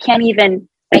 Mm-hmm. I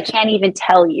can't even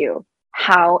tell you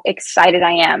how excited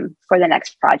I am for the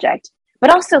next project, but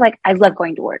also like, I love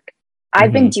going to work.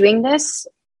 I've been doing this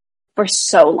for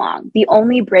so long. The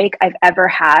only break I've ever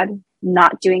had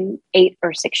not doing 8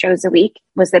 or 6 shows a week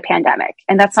was the pandemic.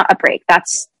 And that's not a break.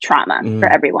 That's trauma for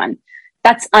everyone.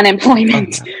 That's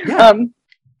unemployment. Yeah.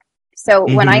 So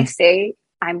when I say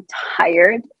I'm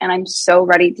tired and I'm so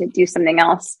ready to do something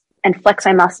else, and flex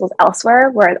my muscles elsewhere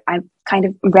where I'm kind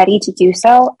of ready to do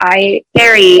so, I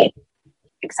very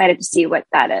excited to see what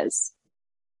that is.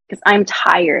 Because I'm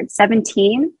tired.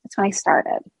 17, that's when I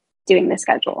started doing the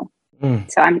schedule.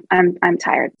 So I'm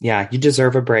tired. Yeah, you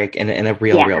deserve a break and a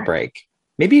real break.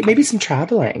 Maybe some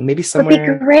traveling. Maybe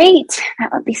somewhere. Would be great. That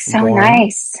would be so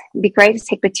nice. It'd be great to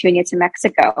take Petunia to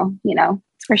Mexico. You know,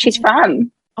 it's where she's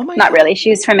from. Oh my! Not really.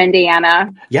 She's from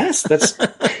Indiana. Yes, that's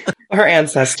her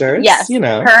ancestors. Yes, you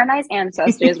know, her and I's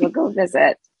ancestors will go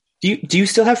visit. Do you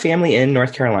still have family in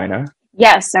North Carolina?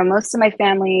 Yes. So most of my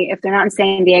family, if they're not in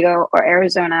San Diego or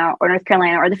Arizona or North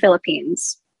Carolina or the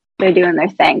Philippines, they're doing their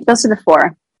thing. Those are the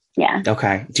 4. Yeah.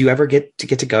 Okay. Do you ever get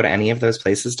to go to any of those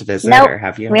places to visit? Nope. Or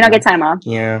have you? We don't get time off.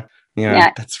 Yeah.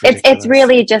 That's ridiculous. It's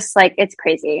really just like, it's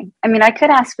crazy. I mean, I could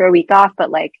ask for a week off,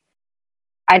 but like,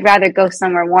 I'd rather go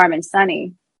somewhere warm and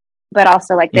sunny. But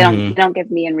also, like, they don't give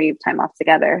me and Reeve time off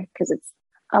together because it's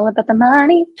all about the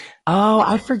money. Oh,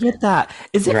 I forget that.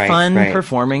 Is it fun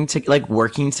performing like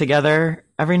working together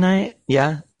every night?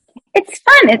 Yeah. It's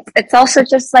fun. It's also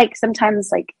just like sometimes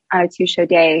like on a 2-show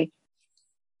day,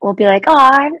 we'll be like, oh,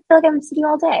 I feel like I'm sitting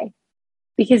all day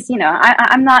because, you know,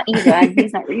 I'm not Eva and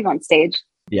he's not Reeve on stage.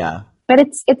 Yeah. But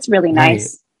it's really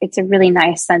nice. Right. It's a really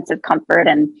nice sense of comfort.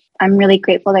 And I'm really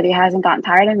grateful that he hasn't gotten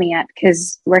tired of me yet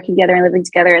because working together and living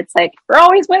together, it's like, we're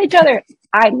always with each other.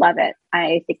 I love it.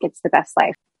 I think it's the best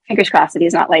life. Fingers crossed that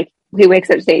he's not like, he wakes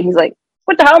up today and he's like,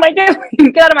 what the hell am I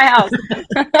doing? Get out of my house.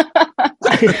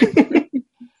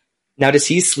 Now, does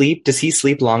he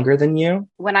sleep longer than you?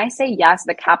 When I say yes,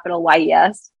 the capital Y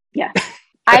yes. Yeah.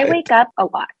 I wake up a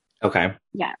lot. Okay.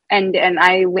 Yeah. And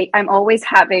I'm always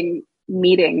having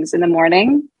meetings in the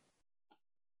morning.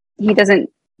 He doesn't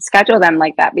schedule them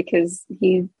like that because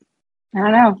I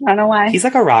don't know why. He's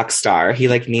like a rock star. He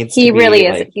like needs he to be, really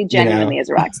is. Like, he genuinely is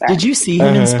a rock star. Did you see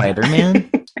him in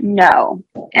Spider-Man? No.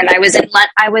 And I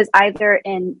was either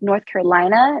in North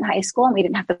Carolina in high school and we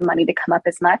didn't have the money to come up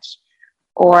as much,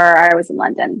 or I was in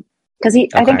London because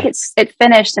I think it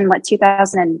finished in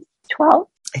 2012.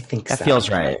 I think that feels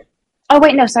right. Oh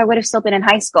wait, no. So I would have still been in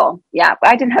high school. Yeah, but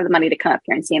I didn't have the money to come up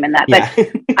here and see him in that.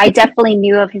 But I definitely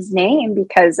knew of his name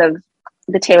because of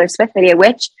the Taylor Swift video,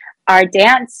 which our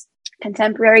dance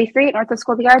contemporary 3 at Northwest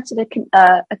School of the Arts did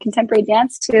a contemporary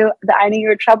dance to the I Knew You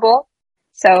Were Trouble.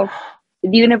 So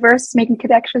the universe is making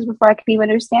connections before I can even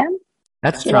understand.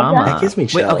 That's drama. That gives me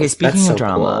chills. Wait, okay, speaking of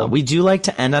drama, cool. we do like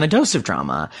to end on a dose of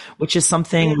drama, which is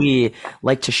something we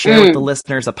like to share with the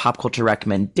listeners, a pop culture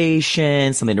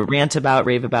recommendation, something to rant about,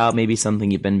 rave about, maybe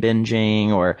something you've been binging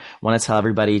or want to tell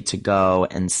everybody to go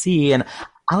and see. And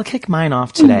I'll kick mine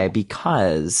off today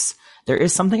because there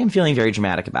is something I'm feeling very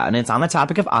dramatic about, and it's on the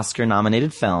topic of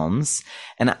Oscar-nominated films.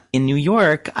 And in New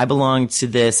York, I belong to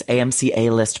this AMC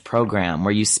A-List program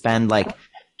where you spend like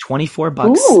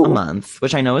 $24 a month,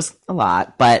 which I know is a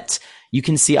lot, but you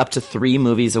can see up to 3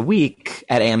 movies a week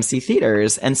at AMC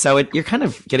theaters. And so you're kind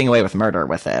of getting away with murder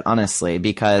with it, honestly,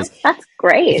 because that's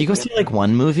great. If you go see like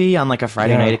one movie on like a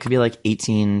Friday night, it could be like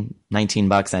 $18,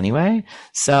 $19 anyway.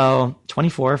 So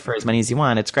 24 for as many as you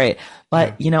want. It's great.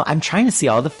 But, you know, I'm trying to see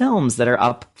all the films that are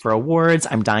up for awards.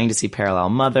 I'm dying to see Parallel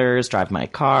Mothers, Drive My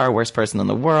Car, Worst Person in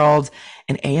the World.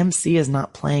 And AMC is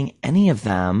not playing any of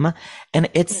them. And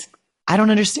I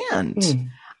don't understand.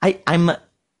 I'm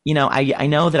you know, I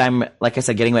know that I'm, like I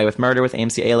said, getting away with murder with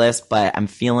AMC A-List, but I'm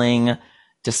feeling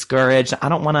discouraged. I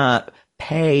don't want to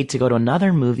pay to go to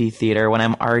another movie theater when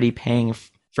I'm already paying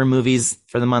for movies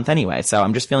for the month anyway. So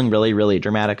I'm just feeling really, really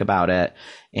dramatic about it.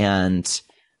 And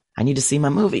I need to see my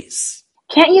movies.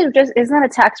 Can't you isn't that a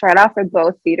tax write-off for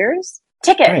both theaters?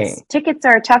 Tickets. Right. Tickets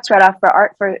are a tax write-off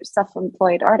for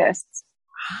self-employed artists.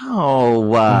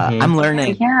 Oh, I'm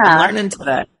learning. Yeah. I'm learning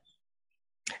today.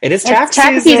 It is tax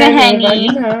season, honey.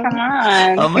 Come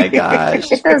on. Oh my gosh.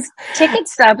 Get those ticket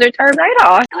stubs are right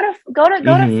off. Go to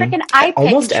freaking iPic.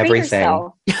 Almost and treat everything.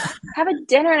 Yourself. Have a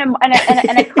dinner and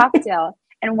a cocktail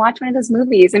and watch one of those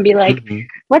movies and be like,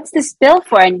 what's this bill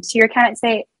for? And to your accountant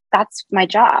say, that's my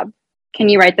job. Can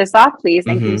you write this off, please?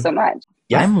 Thank you so much.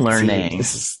 Yeah, I'm learning.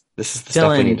 This is the Dylan,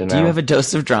 stuff we need to know. Do you have a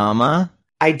dose of drama?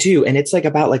 I do. And it's like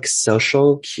about like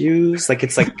social cues. Like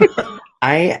it's like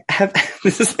I have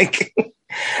this is like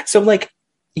so like,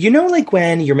 you know, like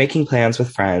when you're making plans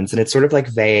with friends and it's sort of like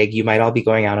vague, you might all be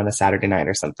going out on a Saturday night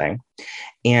or something.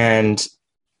 And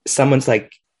someone's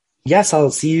like, yes,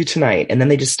 I'll see you tonight. And then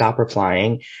they just stop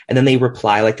replying. And then they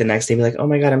reply like the next day, be like, oh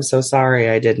my God, I'm so sorry.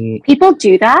 I didn't. People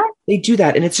do that? They do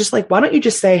that. And it's just like, why don't you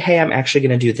just say, hey, I'm actually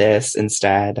going to do this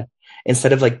instead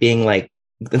of like being like,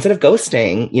 instead of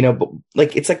ghosting, you know, but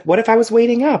like, it's like, what if I was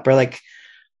waiting up or like,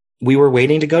 we were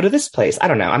waiting to go to this place. I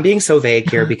don't know. I'm being so vague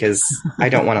here because I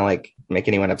don't want to like make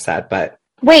anyone upset, but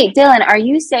wait, Dylan, are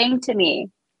you saying to me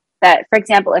that, for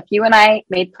example, if you and I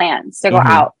made plans to go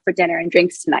out for dinner and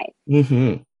drinks tonight,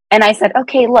 and I said,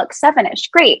 okay, look, 7-ish,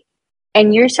 great.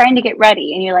 And you're starting to get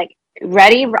ready and you're like,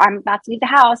 ready, I'm about to leave the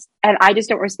house, and I just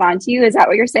don't respond to you. Is that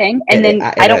what you're saying? And then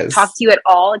I don't talk to you at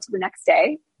all until the next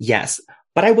day? Yes.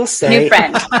 But I will say, new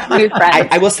friend.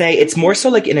 I will say it's more so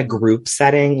like in a group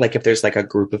setting, like if there's like a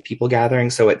group of people gathering.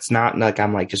 So it's not like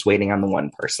I'm like just waiting on the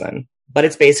one person, but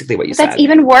it's basically what you said. That's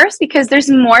even worse because there's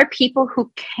more people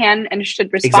who can and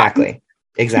should respond.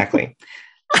 Exactly.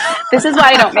 This is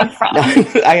why I don't make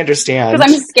friends. I understand.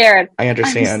 Because I'm scared. I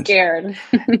understand. I'm scared.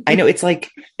 I know it's like,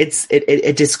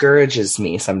 it discourages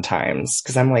me sometimes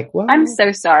because I'm like, well, I'm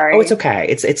so sorry. Oh, it's okay.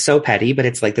 It's so petty, but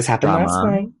it's like this happened last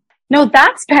night. No,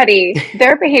 that's petty.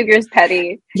 Their behavior is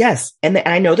petty. Yes. And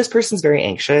I know this person's very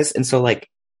anxious. And so like,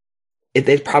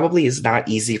 it probably is not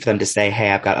easy for them to say, hey,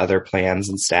 I've got other plans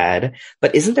instead.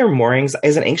 But isn't there more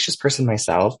as an anxious person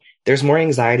myself, there's more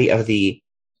anxiety of the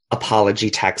apology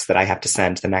text that I have to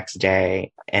send the next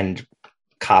day and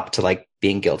cop to like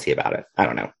being guilty about it. I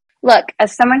don't know. Look,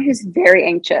 as someone who's very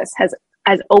anxious,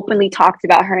 has openly talked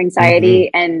about her anxiety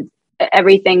and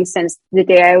everything since the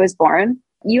day I was born,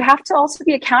 you have to also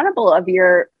be accountable of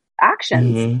your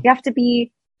actions.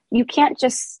 You can't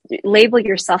just label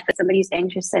yourself as somebody who's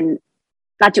anxious and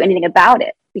not do anything about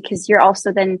it, because you're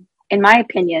also then, in my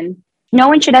opinion, no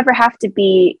one should ever have to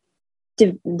be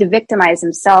to victimize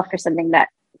himself for something that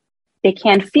they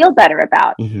can feel better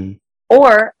about.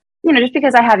 Or, just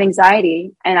because I have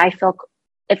anxiety and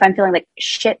if I'm feeling like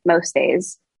shit most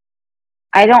days,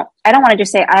 I don't want to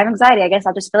just say I have anxiety, I guess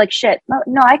I'll just feel like shit.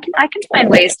 No, I can find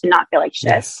ways to not feel like shit.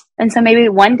 Yes. And so maybe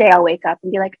one day I'll wake up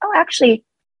and be like, oh, actually,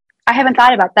 I haven't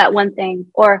thought about that one thing.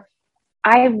 Or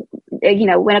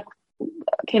when I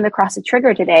came across a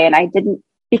trigger today and I didn't,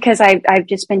 because I've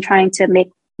just been trying to make,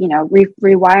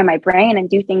 rewire my brain and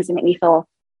do things that make me feel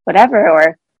whatever,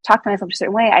 or talk to myself a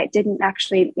certain way. It didn't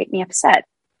actually make me upset.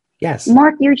 Yes.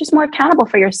 You're just more accountable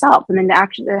for yourself and then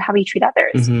how you treat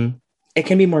others. It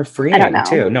can be more freeing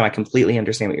too. No, I completely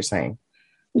understand what you're saying.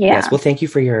 Yeah. Yes. Well, thank you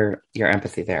for your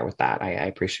empathy there with that. I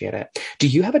appreciate it. Do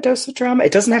you have a dose of drama?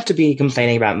 It doesn't have to be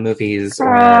complaining about movies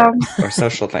or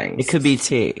social things. It could be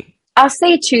tea. I'll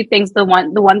say two things. The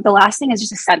last thing is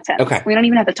just a sentence. Okay. We don't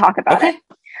even have to talk about it.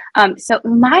 So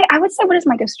I would say, what is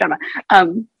my dose of drama?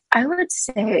 I would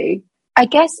say, I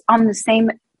guess on the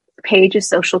same page as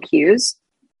social cues,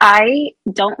 I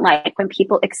don't like when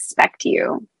people expect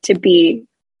you to be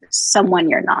someone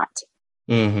you're not.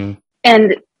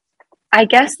 And I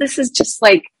guess this is just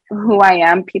like who I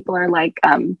am. People are like,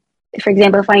 for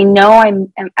example, if I know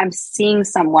I'm seeing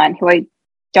someone who I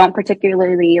don't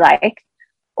particularly like,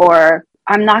 or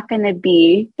I'm not going to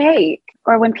be fake,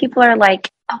 or when people are like,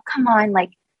 oh, come on, like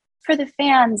for the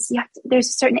fans, there's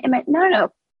a certain image. No,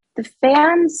 the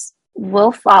fans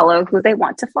will follow who they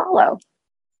want to follow.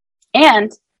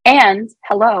 And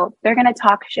hello, they're going to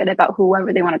talk shit about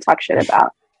whoever they want to talk shit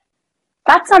about.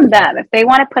 That's on them. If they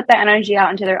want to put that energy out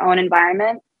into their own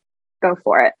environment, go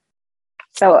for it.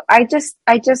 So I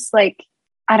just like,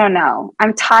 I don't know.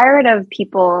 I'm tired of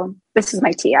people. This is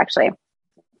my tea, actually.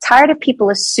 Tired of people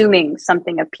assuming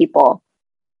something of people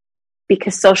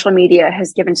because social media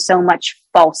has given so much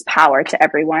false power to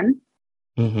everyone.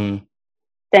 Then,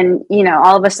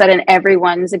 all of a sudden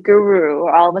everyone's a guru,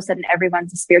 or all of a sudden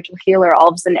everyone's a spiritual healer. All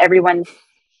of a sudden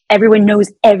everyone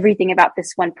knows everything about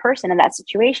this one person in that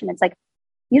situation. It's like,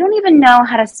 you don't even know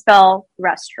how to spell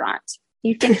restaurant.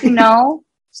 You think you know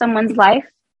someone's life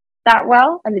that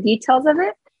well and the details of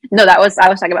it? No, I was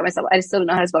talking about myself. I still don't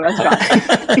know how to spell restaurant.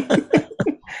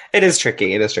 It is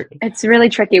tricky. It's a really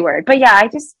tricky word. But yeah,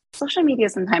 social media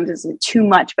sometimes is too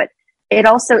much, but it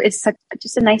also is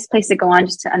just a nice place to go on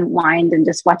just to unwind and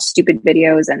just watch stupid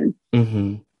videos.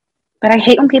 But I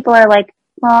hate when people are like,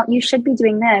 well, you should be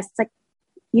doing this. It's like,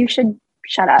 you should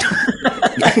shut up.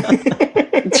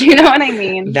 Do you know what I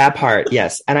mean? That part,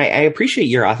 yes. And I appreciate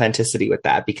your authenticity with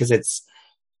that, because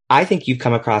I think you've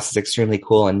come across as extremely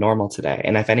cool and normal today.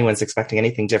 And if anyone's expecting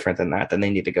anything different than that, then they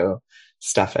need to go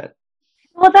stuff it.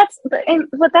 Well,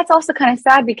 that's also kind of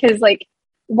sad, because like,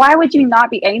 why would you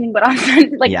not be anything but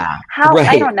authentic? Like, how? Right.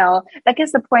 I don't know. I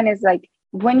guess the point is like,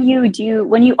 when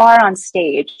you are on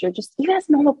stage, you're just, even as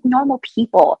normal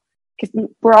people, because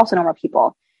we're also normal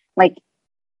people. Like,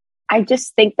 I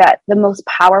just think that the most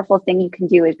powerful thing you can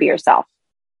do is be yourself.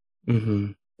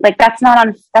 Like, that's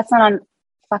not on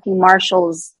fucking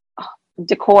Marshall's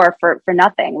decor for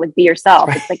nothing. With be yourself.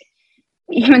 Right. It's like,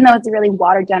 even though it's really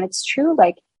watered down, it's true.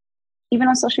 Like, even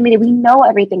on social media, we know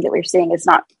everything that we're seeing is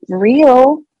not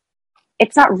real.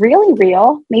 It's not really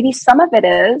real. Maybe some of it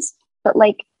is, but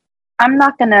like, I'm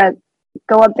not going to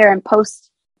go up there and post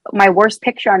my worst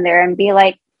picture on there and be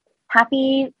like,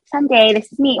 happy Sunday,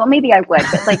 this is me. Well, maybe I would,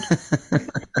 but like,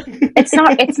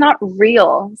 it's not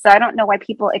real. So I don't know why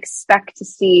people expect to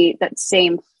see that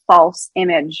same false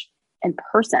image in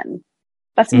person.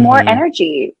 That's more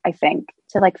energy, I think,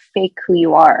 to like fake who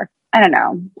you are. I don't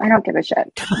know. I don't give a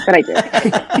shit, but I do.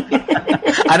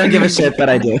 I don't give a shit, but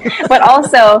I do. But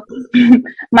also,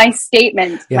 my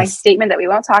statement that we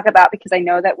won't talk about because I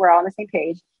know that we're all on the same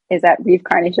page is that Reeve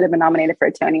Carney should have been nominated for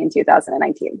a Tony in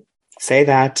 2019. Say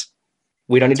that.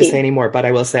 We don't need to say anymore, but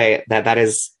I will say that that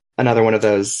is another one of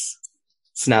those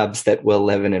snubs that will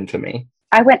live in infamy.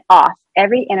 I went off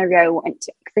every interview I went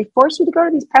to because they force you to go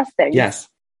to these press things. Yes.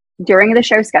 During the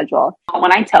show schedule.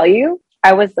 When I tell you,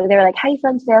 they were like, how are you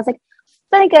feeling today? I was like,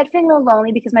 feeling good, feeling a little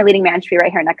lonely because my leading man should be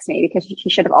right here next to me because he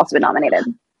should have also been nominated.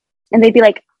 And they'd be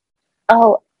like,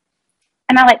 oh.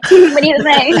 And I'm like, what do you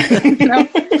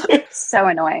say? So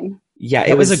annoying. Yeah,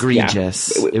 it was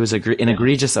egregious. Yeah. It was an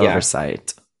egregious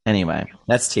oversight. Anyway,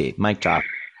 that's tea. Mic drop.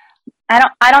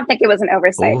 I don't think it was an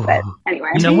oversight, but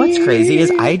anyway. You know what's crazy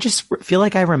is I just feel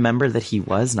like I remember that he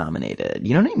was nominated.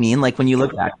 You know what I mean? Like when you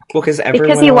look back. Well, because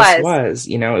everyone else was,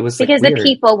 you know, it was because like the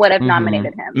people would have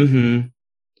nominated him. Mm-hmm.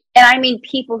 And I mean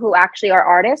people who actually are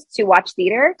artists who watch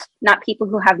theater, not people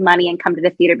who have money and come to the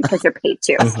theater because they're paid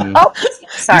to. Oh,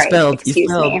 sorry. Excuse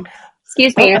me.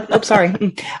 Excuse me. Oh,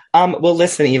 sorry. Well,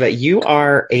 listen, Eva, you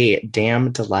are a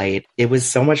damn delight. It was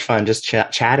so much fun just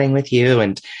chatting with you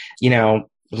and, you know,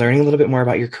 learning a little bit more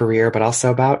about your career, but also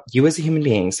about you as a human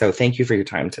being. So thank you for your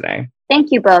time today.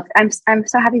 Thank you both. I'm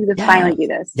so happy to finally do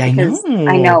this. Yeah, I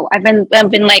know. I've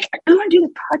been like, I want to do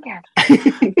the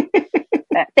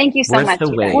podcast. Thank you so much. Of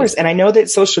course. And I know that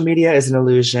social media is an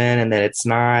illusion and that it's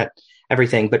not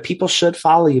everything, but people should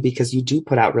follow you because you do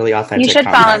put out really authentic You should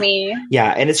content. follow me. Yeah.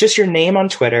 And it's just your name on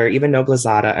Twitter, even no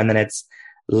Blazada. And then it's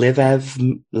Livev.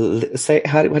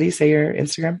 What do you say your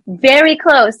Instagram? Very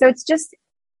close. So it's just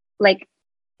like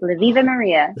Lviva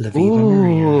Maria. Lviva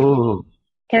Maria.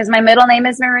 Because my middle name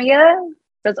is Maria.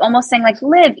 So it's almost saying like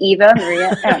live Eva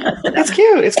Maria. I don't know. It's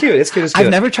cute. It's cute.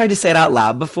 I've never tried to say it out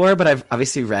loud before, but I've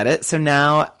obviously read it. So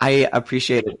now I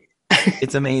appreciate it.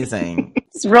 It's amazing.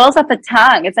 It rolls off the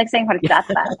tongue. It's like saying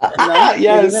horchata.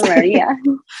 Yes. Maria.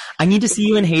 I need to see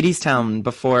you in Hadestown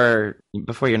before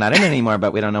you're not in anymore,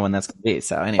 but we don't know when that's going to be.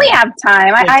 So anyway. We have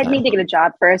time. I need to get a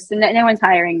job first, and no one's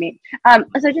hiring me.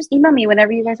 So just email me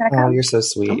whenever you guys want to come. Oh, you're so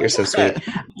sweet. You're so sweet.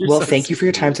 Well, thank you for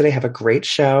your time today. Have a great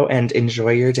show and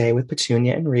enjoy your day with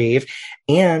Petunia and Reeve.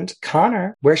 And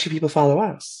Connor, where should people follow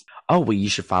us? Oh, well, you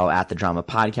should follow at The Drama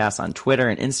Podcast on Twitter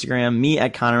and Instagram, me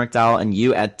at Connor McDowell, and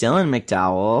you at Dylan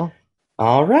McDowell.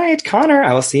 All right, Connor,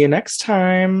 I will see you next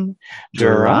time.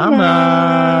 Drama.